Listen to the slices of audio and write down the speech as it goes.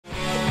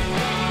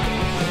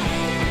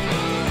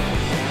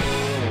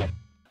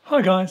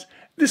Hi guys,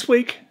 this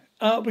week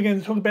we're going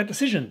to talk about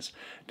decisions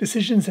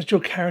that your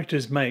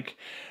characters make.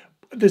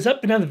 There's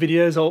been other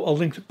videos, I'll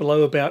link it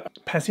below, about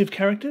passive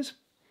characters.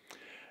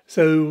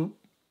 So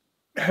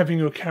having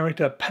your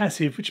character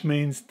passive, which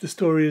means the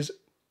story is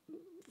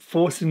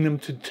forcing them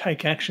to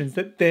take actions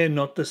that they're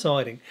not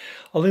deciding.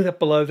 I'll link that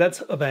below.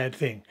 That's a bad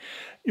thing.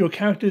 Your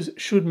characters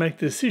should make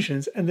the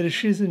decisions, and the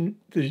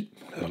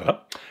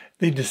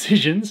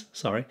decisions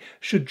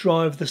should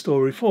drive the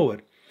story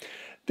forward.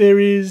 There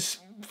is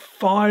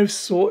five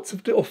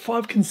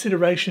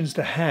considerations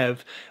to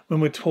have when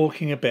we're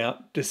talking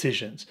about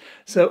decisions.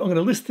 So I'm going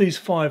to list these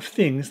five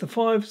things, the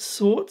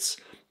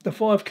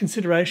five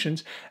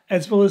considerations,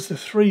 as well as the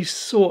three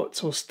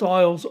sorts or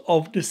styles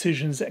of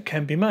decisions that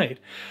can be made.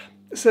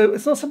 So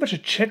it's not so much a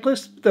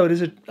checklist, though it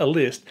is a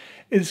list.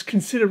 It's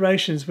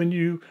considerations when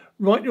you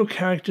write your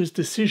character's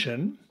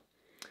decision.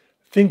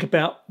 Think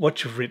about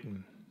what you've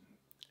written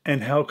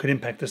and how it could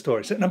impact the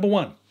story. So number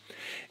one,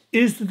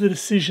 is the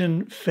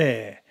decision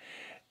fair?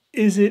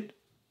 Is it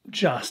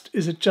just?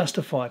 Is it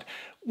justified?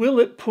 Will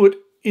it put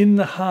in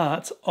the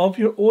hearts of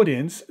your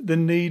audience the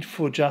need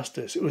for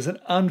justice? It was an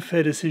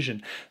unfair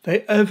decision. They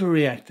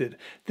overreacted.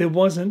 There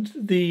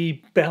wasn't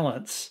the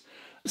balance.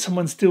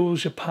 Someone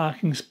steals your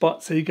parking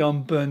spot, so you go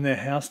and burn their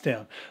house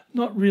down.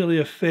 Not really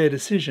a fair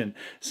decision.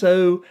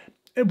 So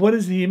what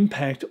is the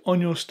impact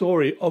on your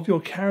story of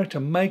your character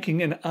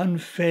making an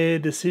unfair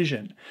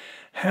decision?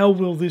 How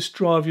will this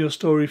drive your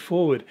story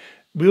forward?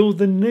 Will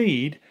the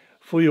need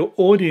for your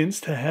audience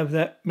to have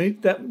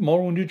meet that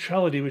moral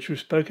neutrality, which we've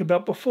spoken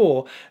about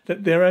before,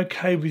 that they're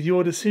okay with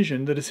your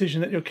decision, the decision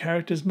that your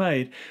character's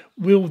made,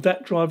 will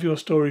that drive your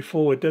story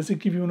forward? Does it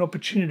give you an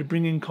opportunity to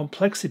bring in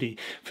complexity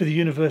for the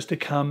universe to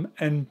come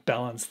and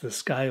balance the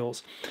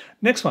scales?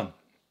 Next one.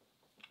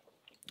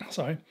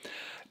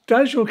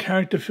 Does your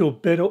character feel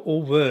better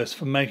or worse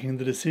for making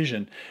the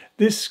decision?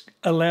 This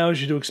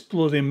allows you to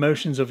explore the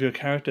emotions of your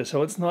character,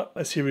 so it's not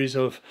a series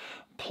of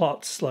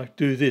plots like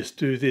do this,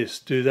 do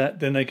that,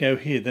 then they go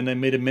here, then they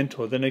meet a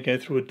mentor, then they go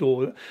through a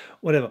door,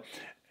 whatever.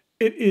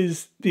 It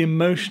is the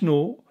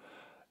emotional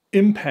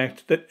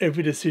impact that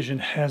every decision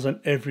has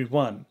on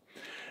everyone.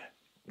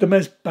 The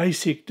most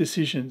basic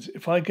decisions,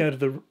 if I go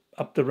to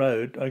up the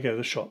road, I go to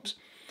the shops,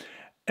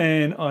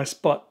 and I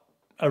spot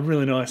a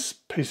really nice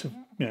piece of,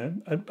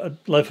 a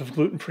loaf of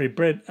gluten-free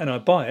bread, and I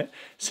buy it,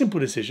 simple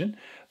decision,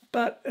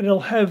 but it'll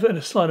have a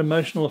slight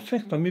emotional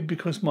effect on me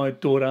because my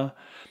daughter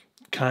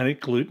can't eat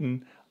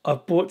gluten.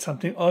 I've bought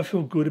something. I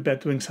feel good about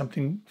doing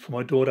something for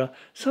my daughter.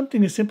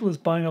 Something as simple as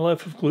buying a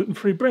loaf of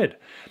gluten-free bread.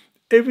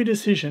 Every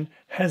decision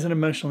has an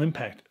emotional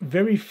impact.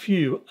 Very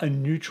few are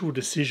neutral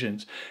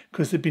decisions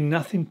because there'd be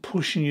nothing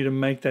pushing you to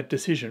make that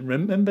decision.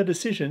 Remember,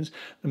 decisions,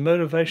 the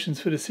motivations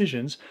for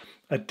decisions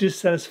are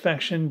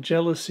dissatisfaction,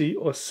 jealousy,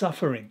 or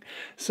suffering.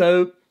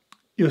 So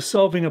you're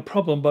solving a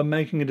problem by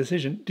making a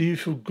decision. Do you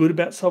feel good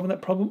about solving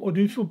that problem, or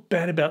do you feel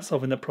bad about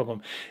solving that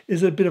problem?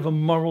 Is it a bit of a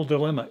moral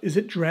dilemma? Is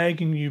it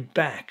dragging you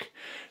back?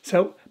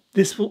 So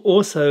this will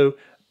also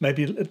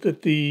maybe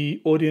let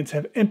the audience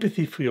have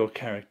empathy for your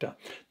character.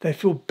 They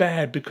feel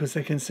bad because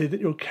they can see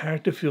that your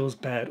character feels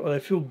bad, or they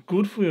feel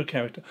good for your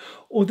character,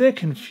 or they're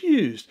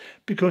confused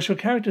because your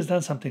character's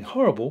done something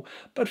horrible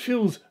but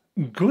feels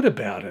good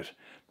about it.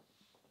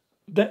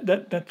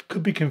 That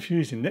could be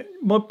confusing. That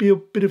might be a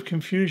bit of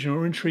confusion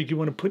or intrigue you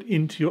want to put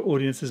into your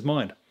audience's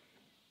mind.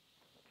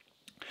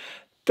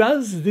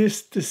 Does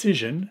this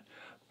decision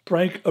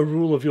break a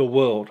rule of your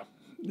world?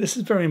 This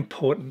is very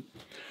important.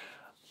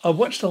 I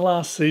watched the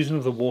last season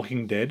of The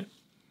Walking Dead,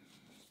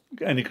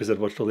 only because I'd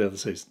watched all the other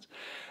seasons.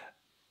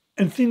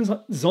 And things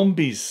like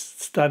zombies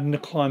starting to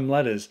climb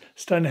ladders,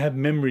 starting to have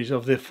memories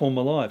of their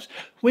former lives.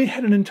 We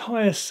had an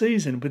entire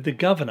season with the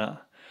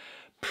governor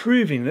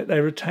proving that they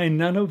retain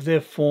none of their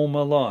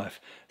former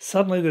life.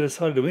 Suddenly they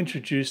decided to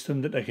introduce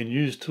them, that they can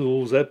use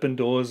tools, open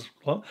doors.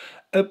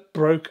 It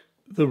broke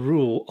the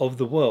rule of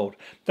the world.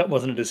 That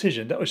wasn't a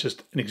decision. That was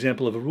just an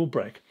example of a rule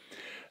break.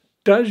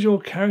 Does your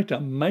character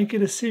make a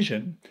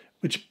decision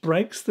which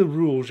breaks the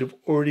rules you've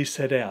already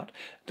set out?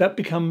 That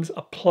becomes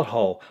a plot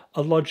hole,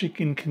 a logic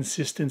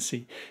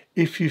inconsistency.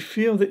 If you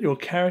feel that your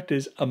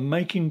characters are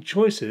making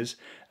choices,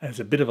 and it's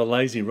a bit of a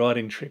lazy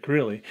writing trick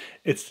really,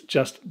 it's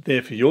just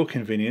there for your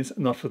convenience,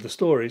 not for the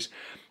stories,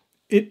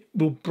 it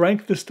will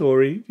break the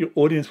story. Your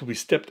audience will be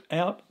stepped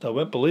out. They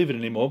won't believe it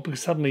anymore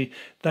because suddenly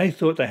they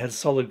thought they had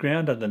solid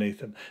ground underneath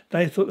them.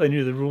 They thought they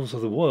knew the rules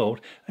of the world,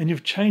 and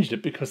you've changed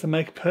it because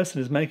the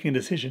person is making a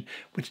decision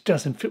which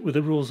doesn't fit with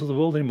the rules of the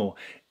world anymore.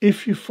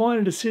 If you find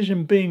a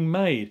decision being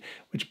made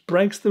which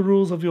breaks the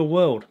rules of your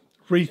world,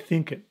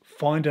 rethink it.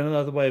 Find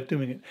another way of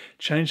doing it.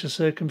 Change the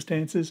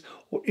circumstances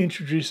or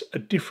introduce a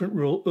different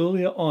rule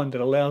earlier on that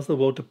allows the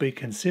world to be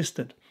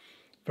consistent.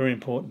 Very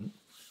important.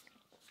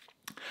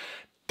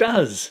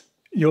 Does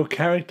your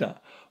character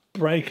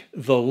break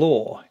the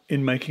law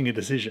in making a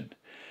decision?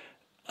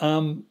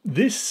 Breaking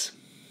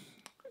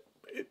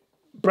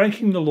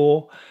the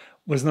law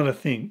was not a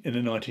thing in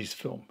a 90s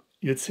film.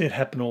 You'd see it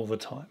happen all the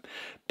time.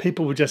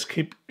 People would just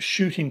keep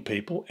shooting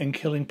people and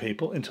killing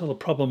people until the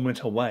problem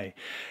went away.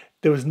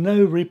 There was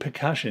no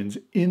repercussions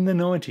in the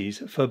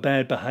 90s for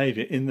bad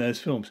behaviour in those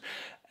films.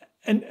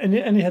 And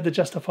you had to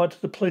justify it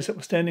to the police that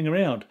were standing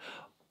around.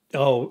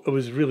 Oh, it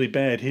was really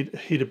bad.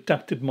 He'd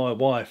abducted my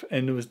wife,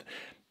 and it was,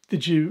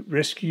 did you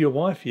rescue your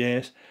wife?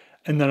 Yes.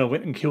 And then I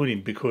went and killed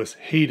him because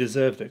he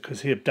deserved it,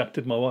 because he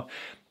abducted my wife.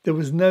 There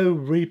was no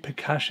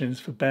repercussions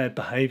for bad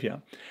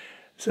behaviour.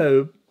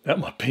 So that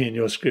might be in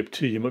your script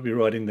too. You might be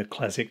writing the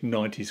classic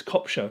 90s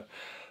cop show.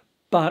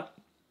 But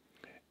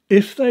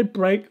if they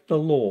break the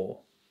law,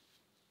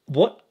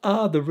 what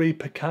are the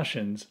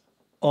repercussions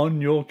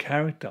on your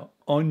character,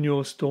 on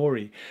your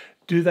story?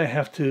 Do they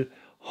have to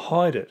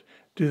hide it?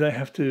 Do they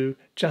have to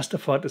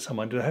justify it to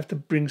someone? Do they have to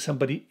bring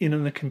somebody in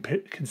on the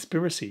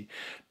conspiracy?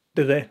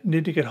 Do they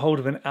need to get hold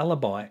of an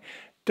alibi?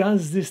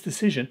 Does this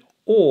decision,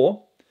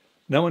 or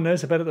no one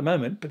knows about it at the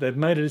moment, but they've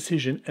made a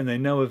decision and they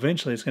know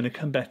eventually it's going to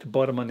come back to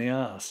bite them on the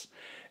ass.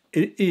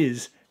 It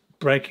is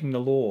breaking the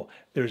law.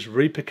 There's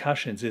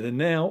repercussions either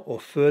now or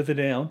further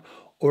down,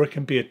 or it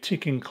can be a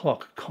ticking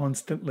clock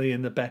constantly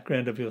in the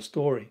background of your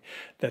story,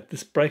 that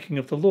this breaking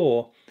of the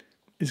law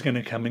is going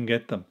to come and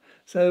get them.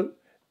 So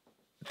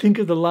think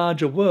of the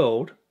larger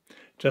world,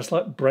 just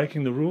like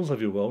breaking the rules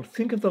of your world.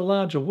 Think of the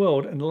larger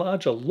world and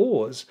larger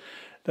laws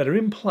that are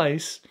in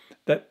place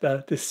that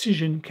the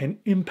decision can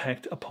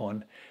impact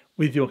upon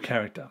with your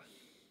character.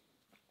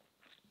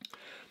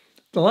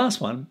 The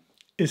last one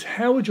is,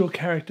 how would your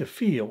character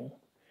feel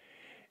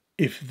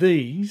if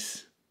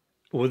these,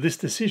 or this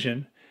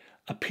decision,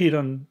 appeared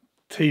on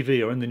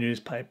TV or in the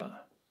newspaper?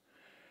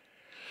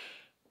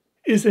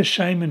 Is there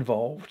shame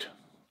involved?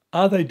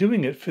 Are they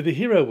doing it for the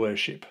hero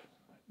worship?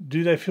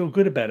 Do they feel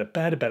good about it,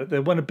 bad about it? They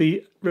want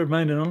to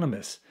remain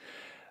anonymous.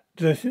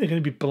 Do they think they're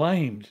going to be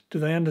blamed? Do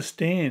they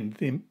understand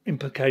the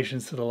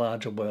implications to the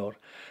larger world?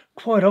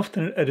 Quite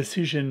often a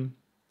decision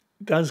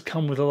does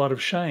come with a lot of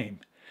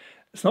shame.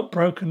 It's not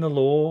broken the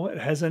law, it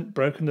hasn't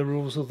broken the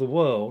rules of the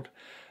world,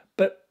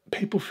 but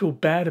people feel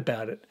bad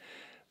about it.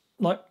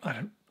 Like,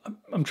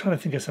 I'm trying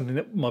to think of something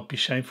that might be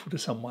shameful to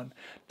someone.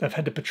 They've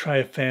had to betray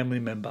a family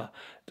member.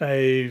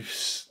 They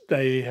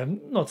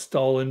have not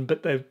stolen,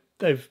 but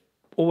they've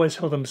always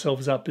held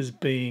themselves up as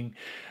being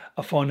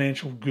a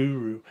financial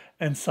guru,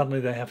 and suddenly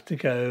they have to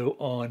go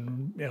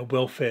on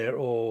welfare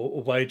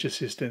or wage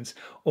assistance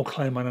or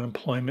claim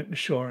unemployment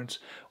insurance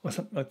or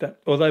something like that.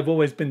 Or they've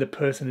always been the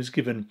person who's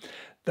given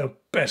the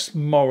best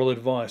moral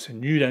advice,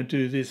 and you don't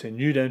do this and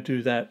you don't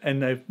do that,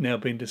 and they've now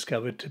been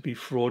discovered to be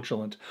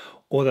fraudulent,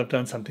 or they've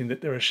done something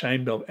that they're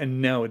ashamed of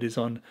and now it is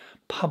on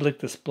public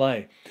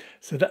display.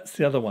 So that's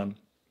the other one.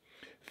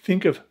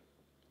 Think of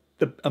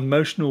the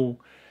emotional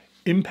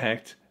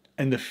impact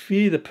and the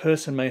fear the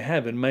person may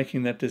have in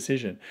making that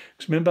decision.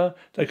 Because remember,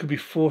 they could be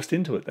forced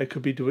into it. They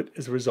could do it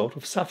as a result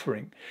of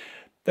suffering.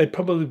 They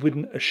probably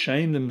wouldn't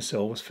shame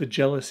themselves for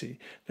jealousy.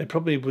 They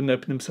probably wouldn't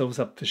open themselves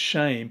up to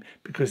shame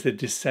because they're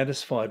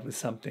dissatisfied with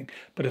something.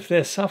 But if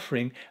they're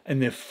suffering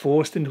and they're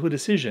forced into a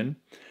decision,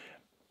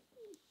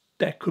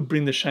 that could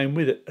bring the shame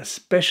with it.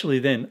 Especially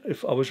then,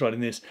 if I was writing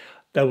this,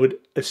 they would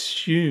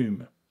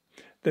assume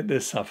that they're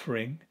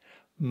suffering,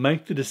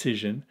 make the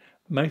decision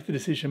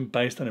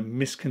based on a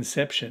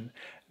misconception,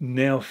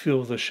 now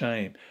feel the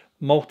shame,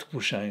 multiple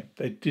shame.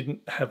 They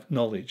didn't have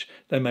knowledge.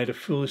 They made a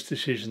foolish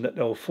decision that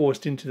they were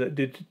forced into that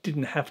they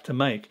didn't have to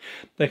make.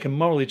 They can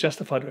morally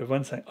justify to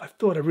everyone saying, I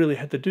thought I really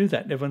had to do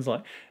that. And everyone's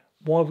like,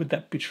 why would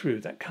that be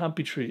true? That can't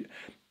be true.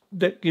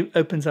 That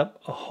opens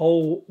up a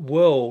whole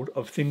world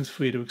of things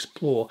for you to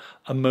explore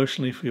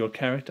emotionally for your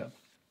character.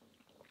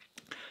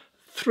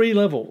 3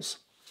 levels.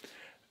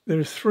 There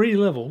are 3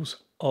 levels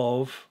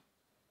of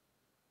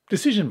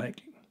decision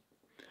making.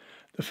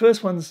 The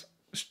first one's,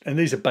 and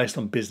these are based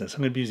on business, I'm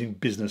going to be using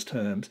business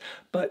terms,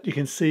 but you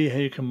can see how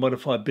you can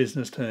modify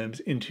business terms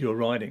into your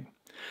writing.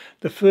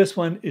 The first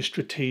one is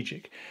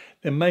strategic.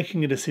 They're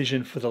making a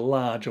decision for the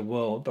larger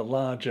world,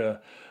 the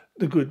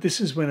good.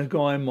 This is when a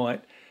guy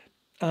might,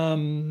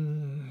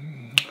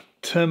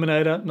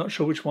 Terminator, not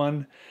sure which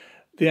one,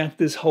 the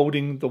actor's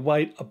holding the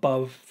weight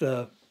above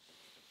the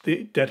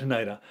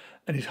detonator,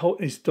 and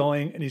he's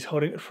dying and he's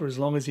holding it for as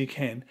long as he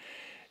can.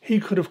 He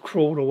could have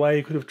crawled away,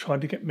 he could have tried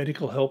to get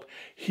medical help.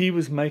 He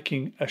was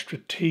making a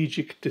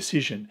strategic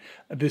decision,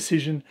 a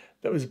decision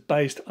that was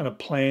based on a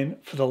plan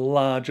for the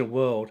larger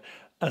world,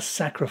 a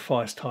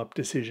sacrifice type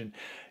decision.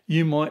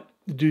 You might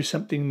do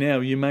something now.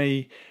 You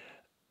may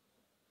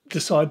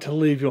decide to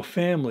leave your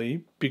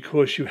family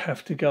because you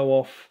have to go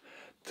off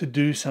to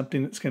do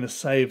something that's going to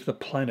save the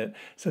planet.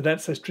 So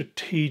that's a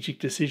strategic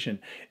decision.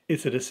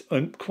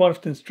 And quite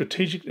often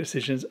strategic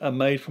decisions are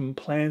made from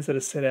plans that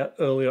are set out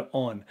earlier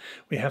on.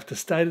 We have to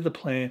stay to the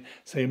plan,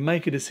 so you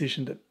make a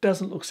decision that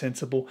doesn't look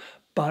sensible,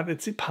 but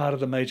it's part of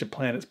the major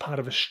plan. It's part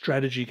of a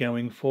strategy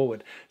going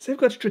forward. So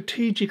you've got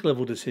strategic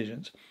level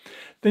decisions.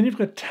 Then you've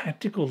got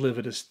tactical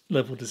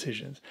level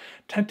decisions.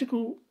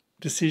 Tactical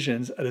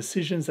decisions are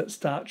decisions that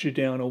start you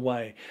down a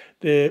way.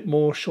 They're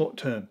more short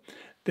term.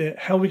 They're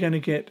how are we going to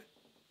get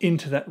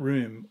into that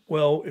room?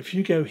 Well, if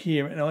you go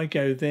here and I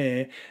go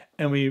there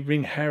and we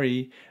ring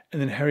Harry,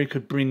 and then Harry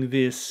could bring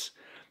this,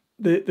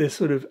 they're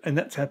sort of, and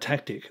that's our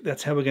tactic.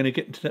 That's how we're going to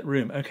get into that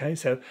room. Okay,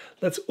 so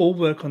let's all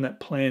work on that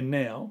plan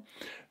now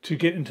to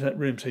get into that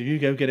room. So you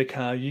go get a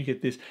car, you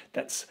get this.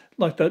 That's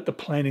like the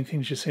planning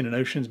things you see in an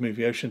Ocean's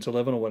movie, Ocean's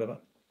 11 or whatever.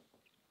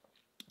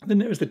 Then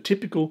there is the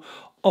typical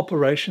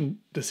operation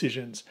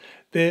decisions.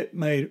 They're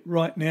made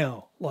right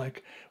now.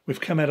 Like, we've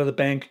come out of the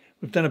bank,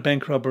 we've done a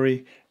bank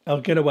robbery, our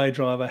getaway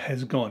driver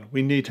has gone.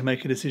 We need to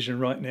make a decision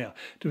right now.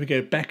 Do we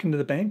go back into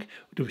the bank?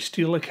 Or do we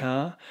steal a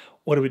car?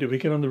 What do? We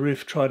get on the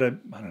roof, try to,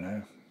 I don't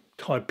know,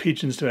 tie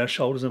pigeons to our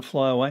shoulders and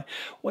fly away?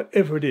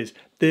 Whatever it is,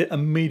 they're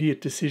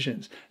immediate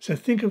decisions. So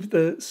think of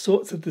the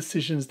sorts of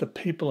decisions that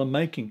people are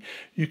making.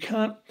 You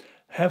can't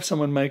have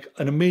someone make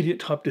an immediate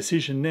type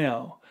decision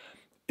now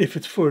if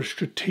it's for a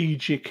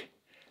strategic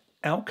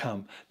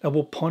outcome. They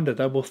will ponder,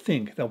 they will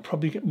think, they'll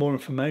probably get more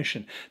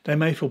information. They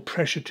may feel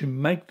pressure to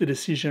make the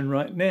decision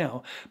right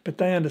now, but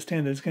they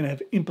understand that it's going to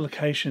have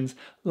implications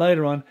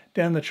later on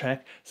down the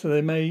track, so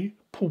they may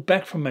pull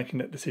back from making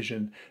that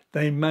decision.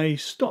 They may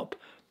stop.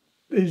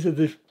 These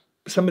are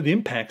some of the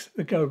impacts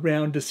that go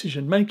around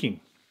decision making.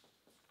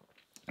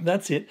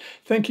 That's it.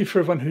 Thank you for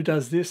everyone who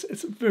does this.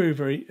 It's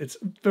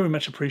very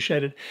much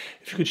appreciated.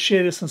 If you could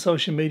share this on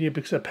social media,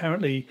 because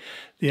apparently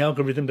the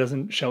algorithm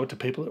doesn't show it to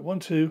people that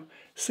want to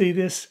see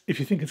this. If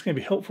you think it's going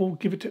to be helpful,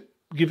 give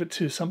it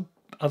to some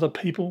other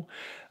people.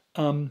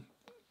 I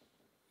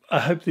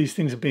hope these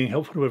things are being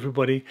helpful to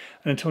everybody.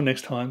 And until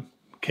next time,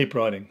 keep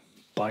writing.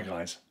 Bye,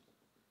 guys.